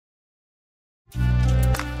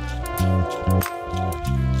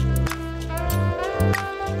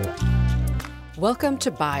Welcome to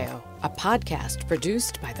Bio, a podcast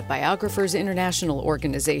produced by the Biographers International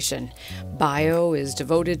Organization. Bio is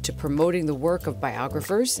devoted to promoting the work of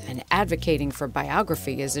biographers and advocating for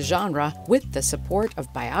biography as a genre with the support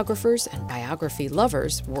of biographers and biography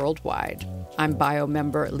lovers worldwide. I'm Bio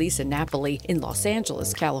member Lisa Napoli in Los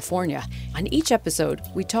Angeles, California. On each episode,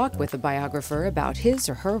 we talk with a biographer about his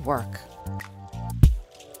or her work.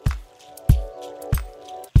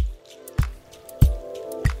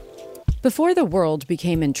 Before the world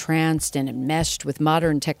became entranced and enmeshed with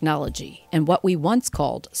modern technology and what we once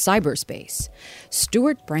called cyberspace,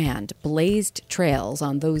 Stewart Brand blazed trails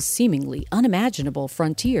on those seemingly unimaginable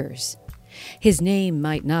frontiers. His name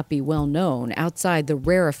might not be well known outside the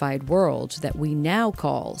rarefied world that we now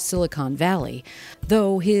call Silicon Valley,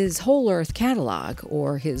 though his Whole Earth catalog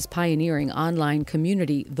or his pioneering online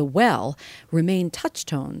community, The Well, remain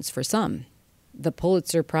touchstones for some. The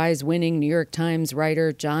Pulitzer Prize-winning New York Times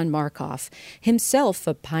writer John Markoff, himself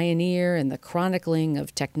a pioneer in the chronicling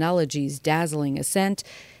of technology's dazzling ascent,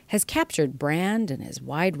 has captured Brand and his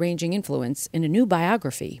wide-ranging influence in a new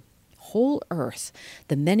biography, Whole Earth,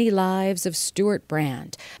 The Many Lives of Stewart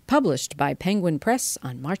Brand, published by Penguin Press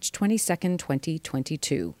on March 22,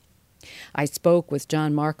 2022. I spoke with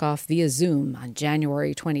John Markoff via Zoom on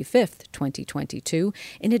January 25, 2022,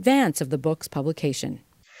 in advance of the book's publication.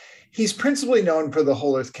 He's principally known for the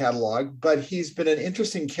Whole Earth catalog, but he's been an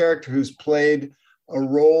interesting character who's played a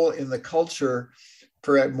role in the culture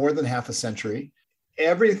for more than half a century.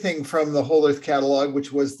 Everything from the Whole Earth catalog,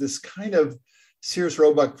 which was this kind of Sears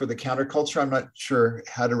Roebuck for the counterculture. I'm not sure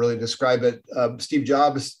how to really describe it. Steve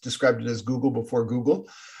Jobs described it as Google before Google.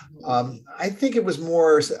 I think it was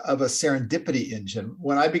more of a serendipity engine.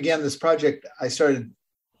 When I began this project, I started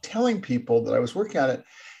telling people that I was working on it.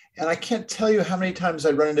 And I can't tell you how many times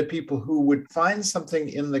I'd run into people who would find something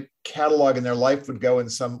in the catalog and their life would go in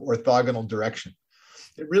some orthogonal direction.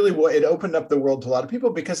 It opened up the world to a lot of people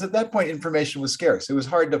because at that point, information was scarce. It was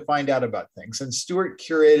hard to find out about things. And Stewart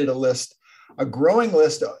curated a growing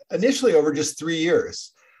list, initially over just 3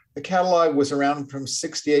 years. The catalog was around from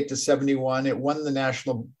 68 to 71. It won the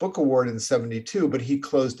National Book Award in 72, but he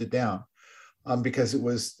closed it down. Because it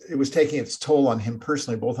was taking its toll on him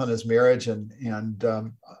personally, both on his marriage and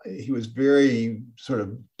he was very sort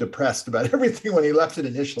of depressed about everything when he left it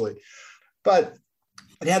initially. But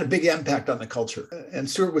it had a big impact on the culture, and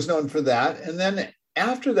Stewart was known for that. And then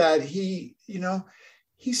after that, he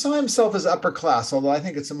saw himself as upper class, although I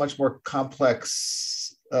think it's a much more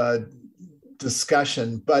complex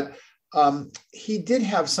discussion. But he did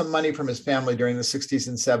have some money from his family during the 60s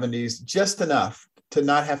and 70s, just enough to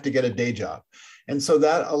not have to get a day job. And so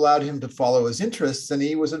that allowed him to follow his interests. And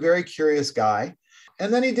he was a very curious guy.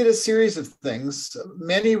 And then he did a series of things,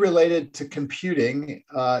 many related to computing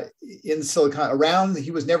in Silicon. He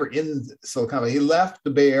was never in Silicon Valley. He left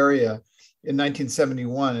the Bay Area in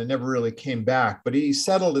 1971 and never really came back, but he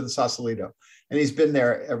settled in Sausalito and he's been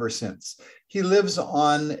there ever since. He lives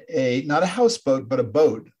on not a houseboat, but a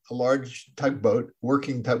boat, a large tugboat,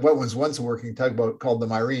 what was once a working tugboat called the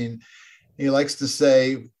Myrene. He likes to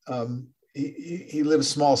say he lives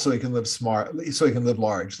small so he can live smart, so he can live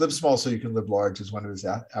large. Live small so you can live large is one of his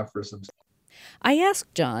aphorisms. I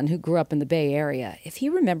asked John, who grew up in the Bay Area, if he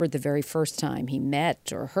remembered the very first time he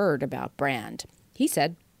met or heard about Brand. He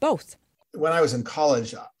said both. When I was in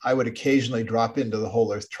college, I would occasionally drop into the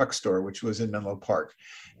Whole Earth truck store, which was in Menlo Park.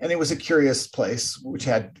 And it was a curious place, which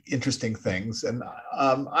had interesting things. And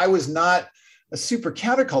I was not a super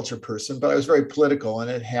counterculture person, but I was very political, and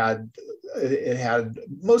it had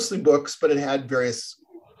mostly books, but it had various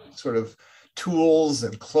sort of tools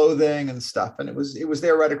and clothing and stuff. And it was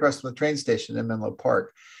there right across from the train station in Menlo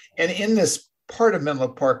Park. And in this part of Menlo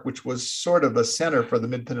Park, which was sort of a center for the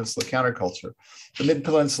Mid-Peninsula counterculture, the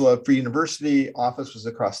Mid-Peninsula Free University office was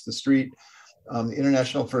across the street. The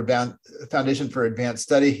International Foundation for Advanced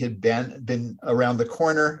Study had been around the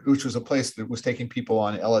corner, which was a place that was taking people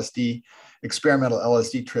on experimental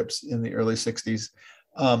LSD trips in the early 60s.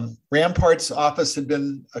 Rampart's office had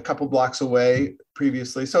been a couple blocks away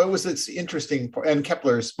previously. So it was this interesting, and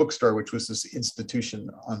Kepler's bookstore, which was this institution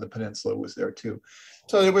on the peninsula, was there too.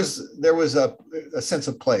 So there was a sense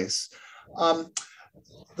of place.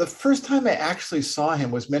 The first time I actually saw him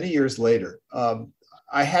was many years later.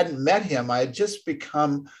 I hadn't met him. I had just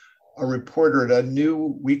become a reporter at a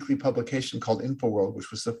new weekly publication called InfoWorld,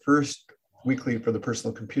 which was the first weekly for the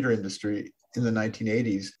personal computer industry in the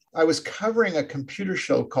 1980s. I was covering a computer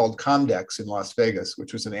show called Comdex in Las Vegas,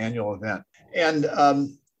 which was an annual event. And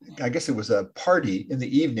I guess it was a party in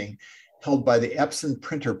the evening held by the Epson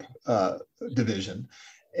printer division.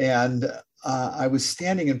 And I was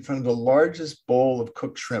standing in front of the largest bowl of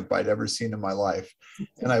cooked shrimp I'd ever seen in my life.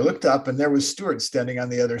 And I looked up and there was Stuart standing on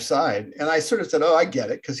the other side. And I sort of said, oh, I get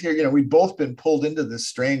it. Because here, we'd both been pulled into this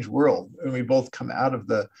strange world, and we both come out of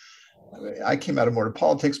I came out of more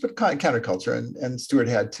politics, but counterculture, and Stuart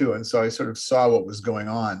had too. And so I sort of saw what was going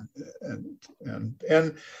on. And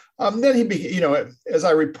then as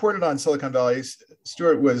I reported on Silicon Valley,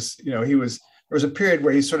 Stuart was, there was a period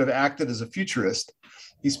where he sort of acted as a futurist.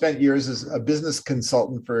 He spent years as a business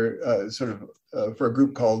consultant for for a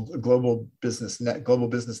group called Global Business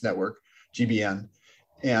Network, GBN.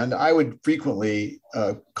 And I would frequently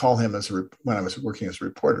call him when I was working as a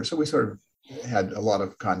reporter. So we sort of had a lot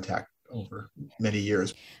of contact over many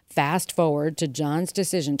years. Fast forward to John's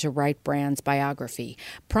decision to write Brand's biography,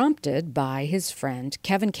 prompted by his friend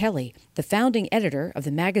Kevin Kelly, the founding editor of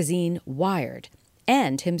the magazine Wired,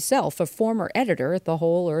 and himself a former editor at the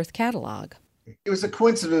Whole Earth Catalog. It was a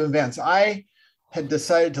coincidence of events. I had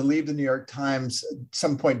decided to leave the New York Times at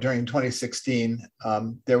some point during 2016.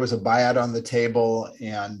 There was a buyout on the table,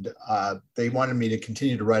 and they wanted me to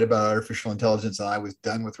continue to write about artificial intelligence, and I was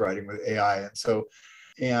done with writing with AI.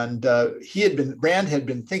 And Brand had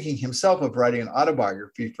been thinking himself of writing an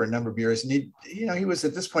autobiography for a number of years. And he was,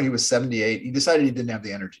 at this point, he was 78. He decided he didn't have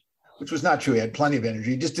the energy, which was not true. He had plenty of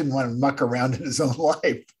energy. He just didn't want to muck around in his own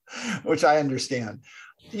life, which I understand.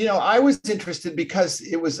 I was interested because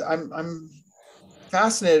I'm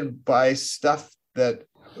fascinated by stuff that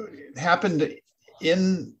happened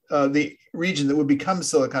in the region that would become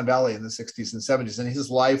Silicon Valley in the 60s and 70s. And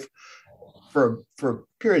his life, for a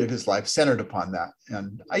period of his life, centered upon that.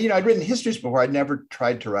 And I'd written histories before. I'd never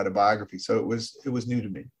tried to write a biography, so it was new to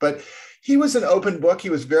me. But he was an open book. He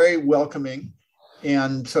was very welcoming,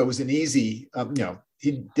 and so it was an easy.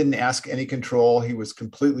 He didn't ask any control. He was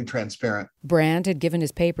completely transparent. Brand had given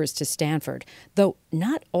his papers to Stanford, though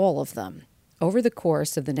not all of them. Over the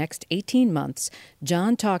course of the next 18 months,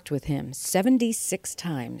 John talked with him 76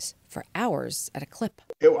 times for hours at a clip.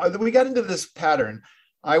 We got into this pattern.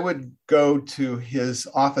 I would go to his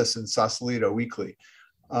office in Sausalito weekly.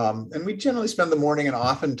 And we generally spend the morning and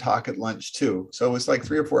often talk at lunch too. So it was like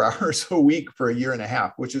 3 or 4 hours a week for a year and a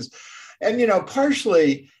half,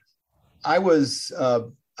 partially I was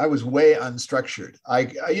way unstructured.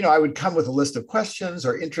 I would come with a list of questions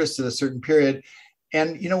or interests at a certain period.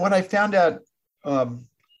 And, what I found out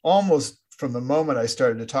almost from the moment I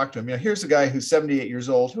started to talk to him, here's a guy who's 78 years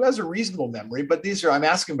old, who has a reasonable memory, but I'm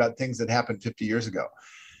asking about things that happened 50 years ago.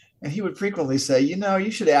 And he would frequently say,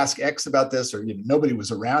 you should ask X about this, or nobody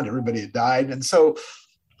was around, everybody had died. And so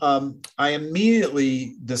I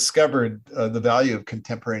immediately discovered the value of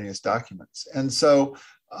contemporaneous documents. And so,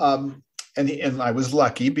 and I was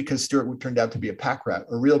lucky because Stuart turned out to be a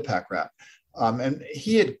real pack rat. And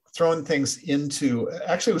he had thrown things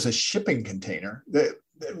actually it was a shipping container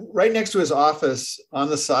right next to his office on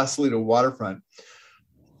the Sausalito waterfront.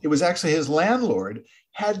 It was actually his landlord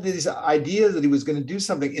had this idea that he was going to do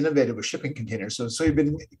something innovative with shipping containers. So he'd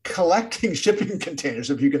been collecting shipping containers,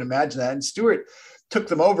 if you can imagine that. And Stuart took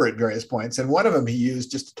them over at various points. And one of them he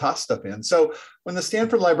used just to toss stuff in. So when the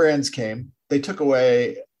Stanford librarians came, they took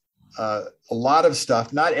away a lot of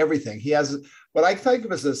stuff, not everything. He has what I think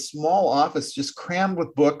of as a small office just crammed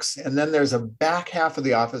with books. And then there's a back half of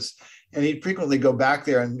the office. And he'd frequently go back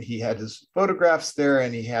there, and he had his photographs there,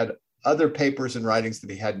 and he had other papers and writings that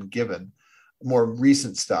he hadn't given, more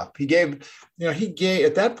recent stuff. He gave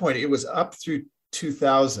at that point, it was up through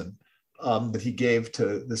 2000 that he gave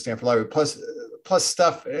to the Stanford Library, plus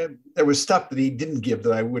stuff. There was stuff that he didn't give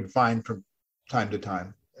that I would find from time to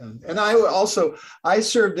time. And I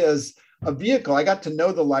served as a vehicle. I got to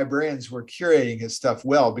know the librarians who were curating his stuff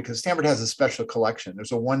well, because Stanford has a special collection.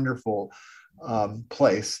 There's a wonderful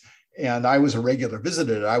place. And I was a regular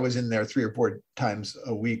visitor. I was in there 3 or 4 times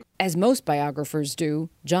a week. As most biographers do,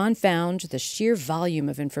 John found the sheer volume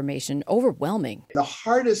of information overwhelming. The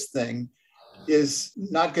hardest thing is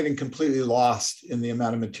not getting completely lost in the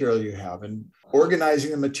amount of material you have, and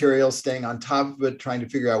organizing the material, staying on top of it, trying to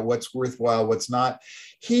figure out what's worthwhile, what's not.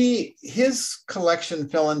 His collection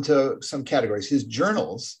fell into some categories. His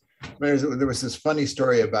journals, there was this funny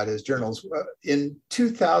story about his journals. In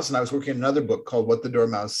 2000, I was working on another book called What the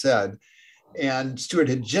Dormouse Said, and Stuart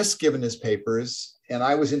had just given his papers, and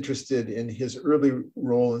I was interested in his early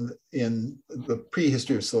role in the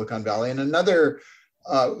prehistory of Silicon Valley. And another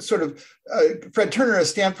Fred Turner, a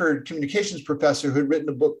Stanford communications professor who had written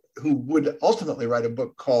a book, who would ultimately write a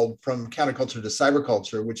book called From Counterculture to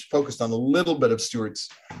Cyberculture, which focused on a little bit of Stuart's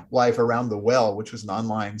life around the well, which was an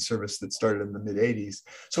online service that started in the mid 80s.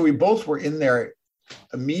 So we both were in there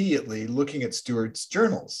immediately looking at Stuart's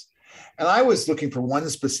journals. And I was looking for one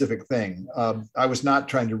specific thing. I was not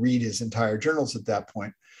trying to read his entire journals at that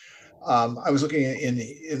point. I was looking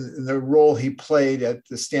in the role he played at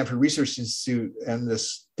the Stanford Research Institute and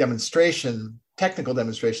this technical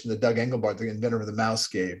demonstration that Doug Engelbart, the inventor of the mouse,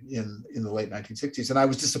 gave in the late 1960s. And I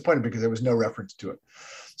was disappointed because there was no reference to it.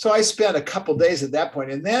 So I spent a couple days at that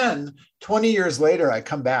point. And then 20 years later, I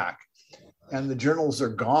come back and the journals are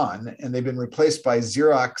gone and they've been replaced by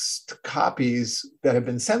Xerox copies that have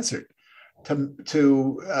been censored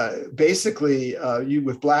to basically you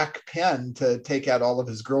with black pen to take out all of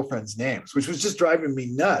his girlfriend's names, which was just driving me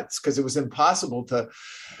nuts because it was impossible to.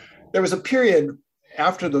 There was a period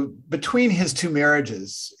between his two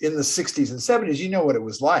marriages in the 60s and 70s, you know what it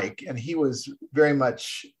was like. And he was very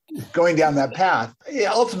much going down that path.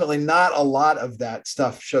 Ultimately, not a lot of that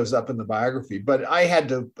stuff shows up in the biography, but I had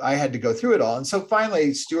to go through it all. And so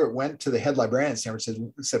finally, Stewart went to the head librarian at Stanford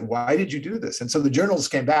and said, why did you do this? And so the journals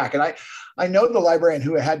came back. And I know the librarian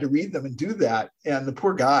who had to read them and do that. And the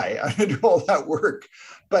poor guy, I had to do all that work.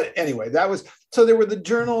 But anyway, so there were the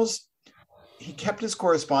journals. He kept his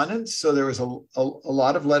correspondence. So there was a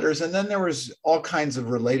lot of letters. And then there was all kinds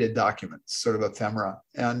of related documents, sort of ephemera.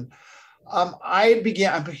 And I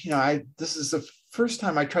began, this is the first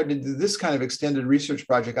time I tried to do this kind of extended research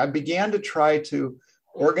project. I began to try to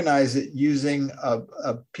organize it using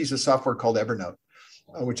a piece of software called Evernote,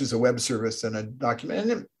 which is a web service and a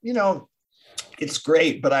document. And, it's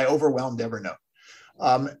great, but I overwhelmed Evernote.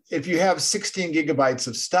 If you have 16 gigabytes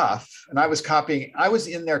of stuff, and I was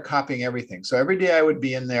in there copying everything. So every day I would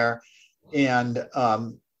be in there and,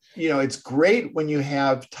 it's great when you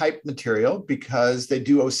have typed material because they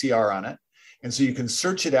do OCR on it. And so you can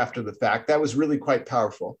search it after the fact. That was really quite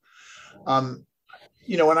powerful. When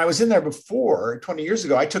I was in there before 20 years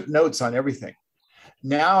ago, I took notes on everything.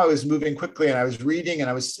 Now I was moving quickly and I was reading and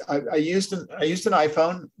I used an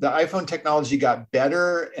iPhone. The iPhone technology got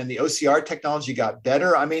better and the OCR technology got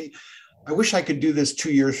better. I mean, I wish I could do this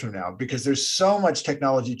 2 years from now because there's so much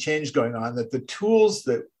technology change going on that the tools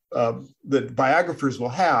that biographers will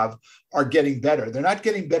have are getting better. They're not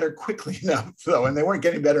getting better quickly enough, though, and they weren't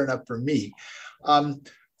getting better enough for me.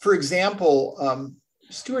 For example,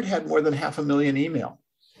 Stewart had more than 500,000 email.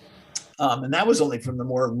 And that was only from the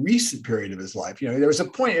more recent period of his life. There was a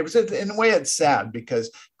point, in a way, it's sad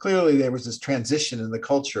because clearly there was this transition in the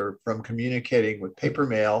culture from communicating with paper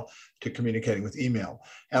mail to communicating with email.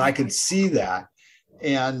 And I could see that.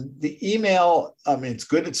 And the email, it's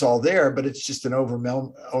good, it's all there, but it's just an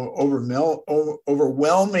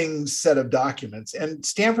overwhelming set of documents. And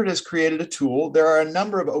Stanford has created a tool. There are a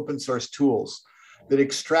number of open source tools that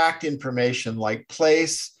extract information like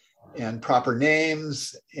place and proper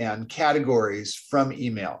names and categories from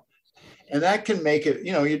email. And that can make it,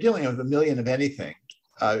 you're dealing with a million of anything.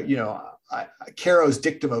 Caro's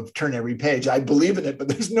dictum of turn every page, I believe in it, but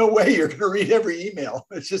there's no way you're going to read every email.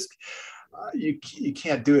 It's just, you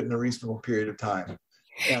can't do it in a reasonable period of time.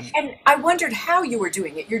 And I wondered how you were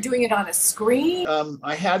doing it. You're doing it on a screen?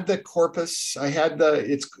 I had the corpus.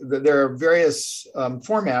 There are various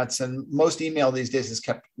formats, and most email these days is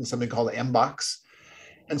kept in something called Mbox.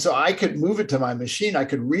 And so I could move it to my machine. I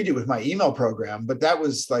could read it with my email program, but that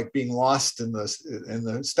was like being lost in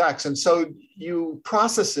the stacks. And so you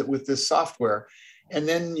process it with this software, and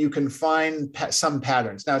then you can find some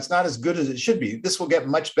patterns. Now, it's not as good as it should be. This will get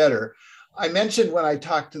much better. I mentioned when I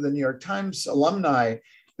talked to the New York Times alumni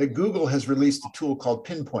that Google has released a tool called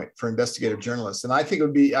Pinpoint for investigative journalists. And I think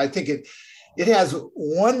it has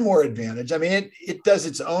one more advantage. I mean, it does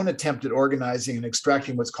its own attempt at organizing and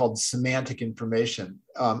extracting what's called semantic information.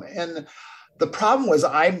 And the problem was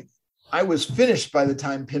I was finished by the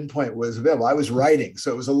time Pinpoint was available. I was writing,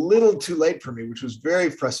 so it was a little too late for me, which was very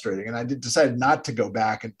frustrating. And I decided not to go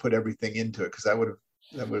back and put everything into it because that would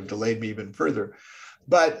have delayed me even further.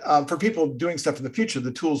 But for people doing stuff in the future,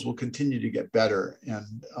 the tools will continue to get better.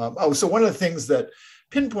 And so one of the things that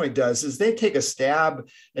Pinpoint does is they take a stab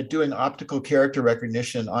at doing optical character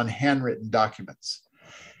recognition on handwritten documents.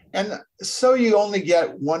 And so you only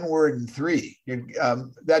get 1 word in 3.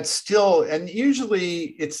 That's still, and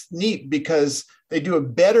usually it's neat because they do a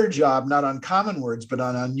better job, not on common words, but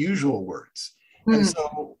on unusual words. And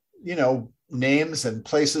so, names and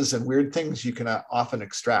places and weird things you can often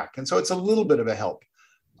extract. And so it's a little bit of a help.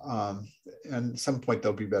 And at some point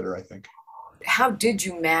they'll be better, I think. How did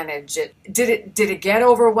you manage it? Did it get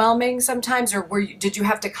overwhelming sometimes, or did you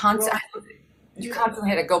have to constantly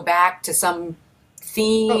had to go back to some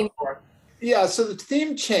theme? Yeah, so the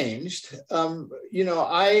theme changed.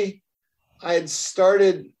 I had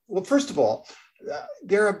started, well, first of all,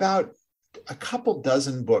 there are about a couple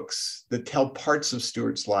dozen books that tell parts of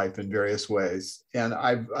Stuart's life in various ways. And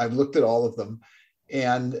I've looked at all of them.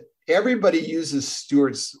 And everybody uses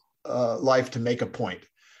Stuart's life to make a point.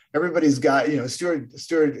 Everybody's got, Stuart,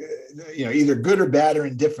 either good or bad or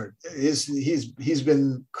indifferent. He's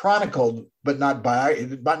been chronicled, but not by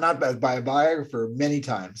a biographer many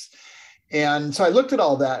times. And so I looked at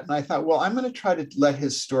all that and I thought, well, I'm going to try to let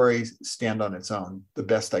his story stand on its own the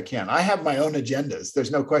best I can. I have my own agendas.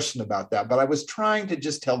 There's no question about that. But I was trying to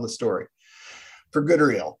just tell the story for good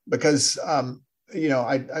or ill, because, I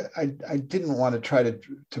didn't want to try to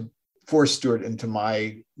force Stuart into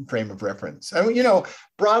my frame of reference.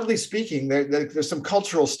 Broadly speaking, there's some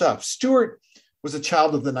cultural stuff. Stuart was a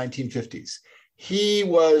child of the 1950s. He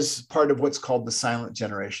was part of what's called the silent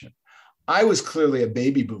generation. I was clearly a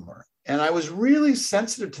baby boomer. And I was really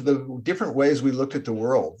sensitive to the different ways we looked at the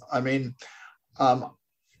world. I mean,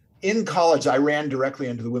 in college, I ran directly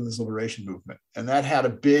into the women's liberation movement, and that had a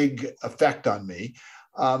big effect on me.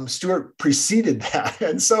 Stuart preceded that.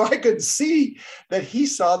 And so I could see that he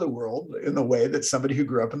saw the world in the way that somebody who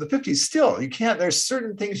grew up in the 50s still, there's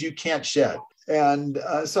certain things you can't shed. And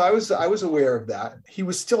so I was aware of that. He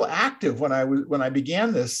was still active when I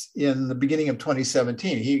began this in the beginning of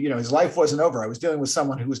 2017. His life wasn't over. I was dealing with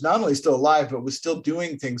someone who was not only still alive, but was still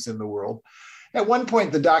doing things in the world. At one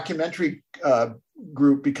point, the documentary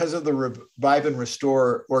group, because of the Revive and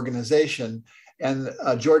Restore organization, and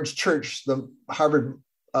George Church, the Harvard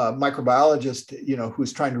microbiologist,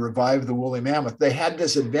 who's trying to revive the woolly mammoth, they had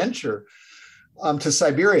this adventure to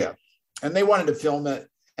Siberia, and they wanted to film it.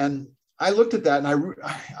 And I looked at that and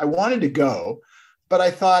I wanted to go, but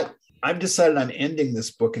I thought, I've decided I'm ending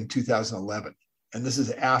this book in 2011. And this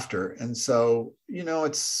is after. And so,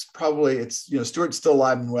 it's Stuart's still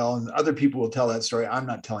alive and well, and other people will tell that story. I'm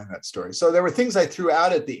not telling that story. So there were things I threw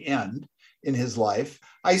out at the end in his life.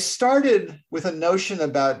 I started with a notion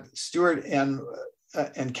about Stuart and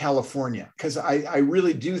California, because I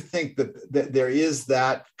really do think that there is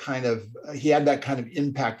that kind of, he had that kind of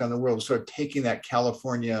impact on the world, sort of taking that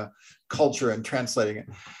California culture and translating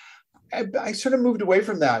it. I sort of moved away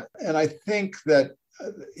from that. And I think that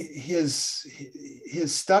his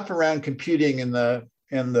stuff around computing and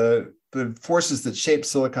the forces that shaped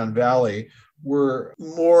Silicon Valley were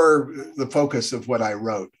more the focus of what I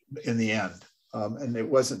wrote in the end. And it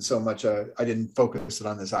wasn't so much I didn't focus it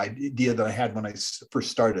on this idea that I had when I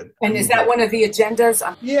first started. And is that one of the agendas?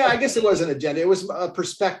 Yeah, I guess it was an agenda. It was a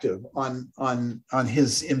perspective on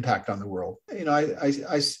his impact on the world.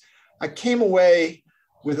 I came away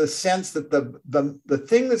with a sense that the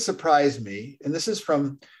thing that surprised me, and this is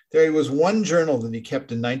from, there was one journal that he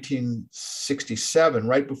kept in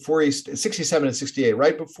 1967, 67 and 68,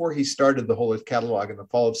 right before he started the Whole Earth Catalog in the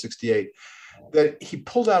fall of 68, that he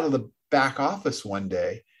pulled out of the back office one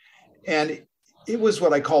day. And it was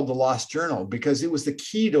what I called the lost journal, because it was the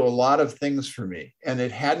key to a lot of things for me. And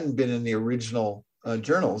it hadn't been in the original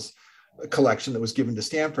journals collection that was given to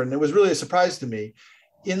Stanford. And it was really a surprise to me,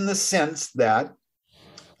 in the sense that,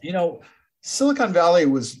 Silicon Valley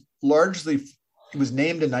was largely, it was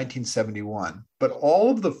named in 1971, but all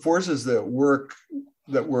of the forces that were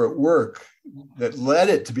at work that led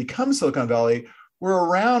it to become Silicon Valley were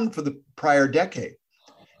around for the prior decade.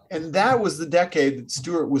 And that was the decade that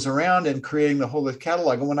Stuart was around and creating the Whole Earth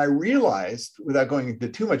Catalog. And when I realized, without going into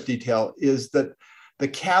too much detail, is that the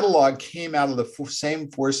catalog came out of the same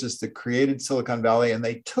forces that created Silicon Valley, and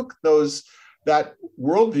they took that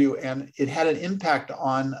worldview, and it had an impact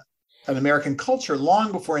on an American culture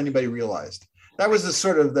long before anybody realized. That was the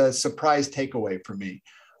sort of the surprise takeaway for me.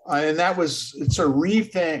 And that was sort of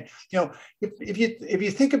rethink. If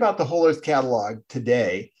you think about the Whole Earth Catalog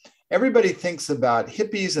today, everybody thinks about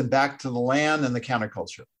hippies and back to the land and the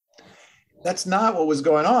counterculture. That's not what was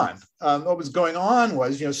going on. What was going on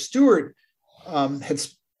was, Stuart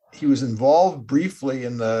he was involved briefly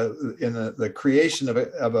in the creation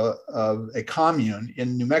of a commune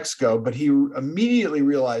in New Mexico, but he immediately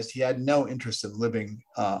realized he had no interest in living,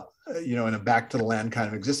 in a back to the land kind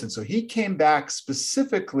of existence. So he came back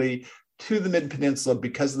specifically to the Mid-Peninsula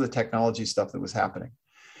because of the technology stuff that was happening,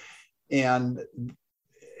 and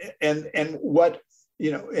what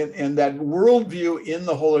and that worldview in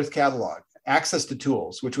the Whole Earth Catalog, access to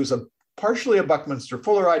tools, which was partially a Buckminster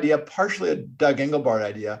Fuller idea, partially a Doug Engelbart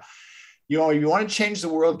idea. You want to change the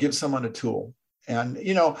world, give someone a tool. And,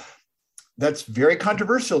 that's very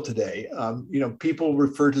controversial today. People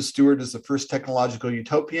refer to Stuart as the first technological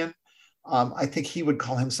utopian. I think he would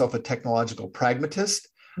call himself a technological pragmatist.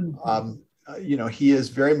 Mm-hmm. He is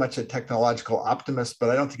very much a technological optimist, but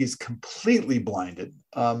I don't think he's completely blinded.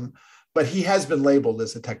 But he has been labeled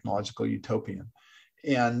as a technological utopian.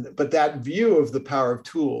 But that view of the power of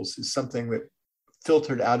tools is something that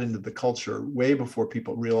filtered out into the culture way before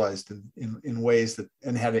people realized in ways that,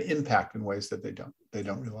 and had an impact in ways that they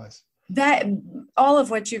don't realize. That all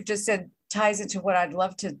of what you've just said ties into what I'd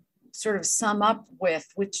love to sort of sum up with,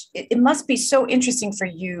 which it must be so interesting for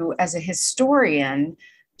you as a historian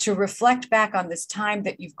to reflect back on this time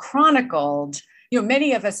that you've chronicled.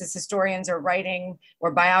 Many of us as historians are writing,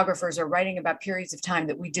 or biographers are writing about periods of time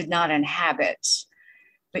that we did not inhabit.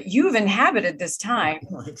 But you've inhabited this time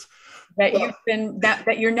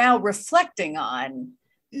that you're now reflecting on.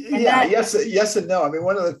 Yes and no. I mean,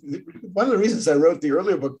 one of the reasons I wrote the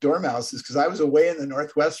earlier book, Dormouse, is because I was away in the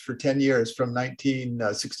Northwest for 10 years, from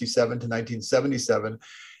 1967 to 1977,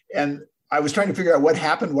 and I was trying to figure out what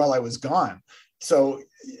happened while I was gone. So,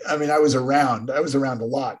 I mean, I was around a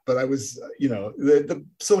lot, but I was, the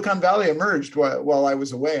Silicon Valley emerged while I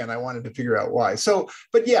was away, and I wanted to figure out why. So,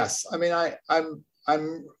 but yes, I mean, I'm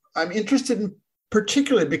interested in,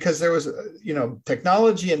 particularly because there was,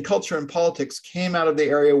 technology and culture and politics came out of the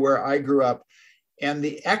area where I grew up, and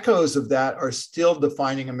the echoes of that are still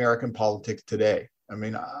defining American politics today. I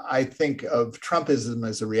mean, I think of Trumpism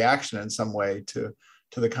as a reaction in some way to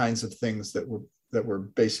the kinds of things that were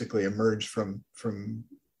basically emerged from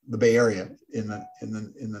the Bay Area in the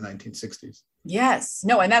 1960s. Yes,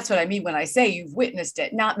 no, and that's what I mean when I say you've witnessed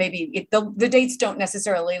it. Not maybe the dates don't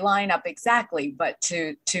necessarily line up exactly, but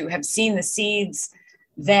to have seen the seeds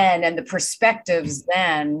then and the perspectives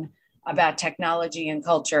then about technology and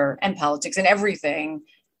culture and politics and everything,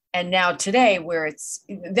 and now today where it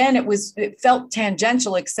felt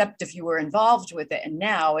tangential except if you were involved with it, and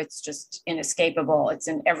now it's just inescapable. It's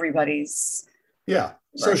in everybody's. Yeah.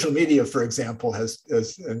 Social media, for example, has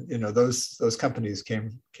those companies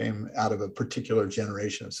came out of a particular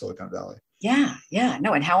generation of Silicon Valley. Yeah.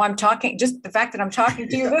 No, and how I'm talking, just the fact that I'm talking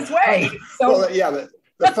to you this way. So. Well,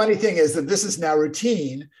 the funny thing is that this is now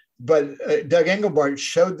routine, but Doug Engelbart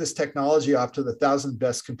showed this technology off to the 1,000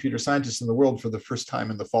 best computer scientists in the world for the first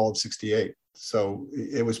time in the fall of '68. So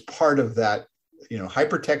it was part of that,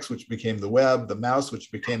 hypertext, which became the web, the mouse,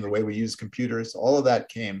 which became the way we use computers. All of that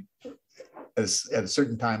came at a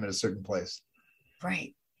certain time at a certain place.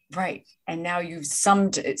 Right. And now you've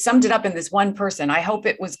summed it up in this one person. I hope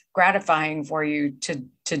it was gratifying for you to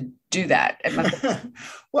do that.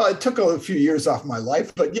 Well, it took a few years off my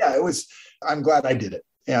life, but yeah, it was. I'm glad I did it.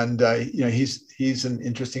 And he's an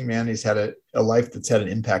interesting man. He's had a life that's had an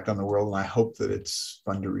impact on the world, and I hope that it's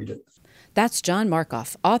fun to read it. That's John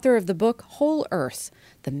Markoff, author of the book Whole Earth,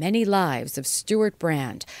 The Many Lives of Stewart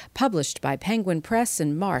Brand, published by Penguin Press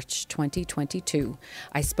in March 2022.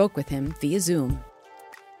 I spoke with him via Zoom.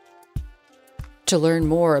 To learn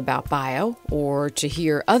more about Bio or to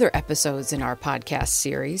hear other episodes in our podcast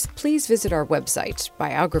series, please visit our website,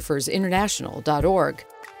 biographersinternational.org.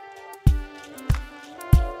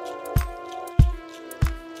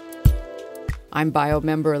 I'm Bio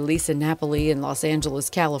member Lisa Napoli in Los Angeles,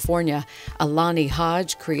 California. Alani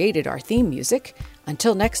Hodge created our theme music.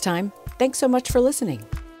 Until next time, thanks so much for listening.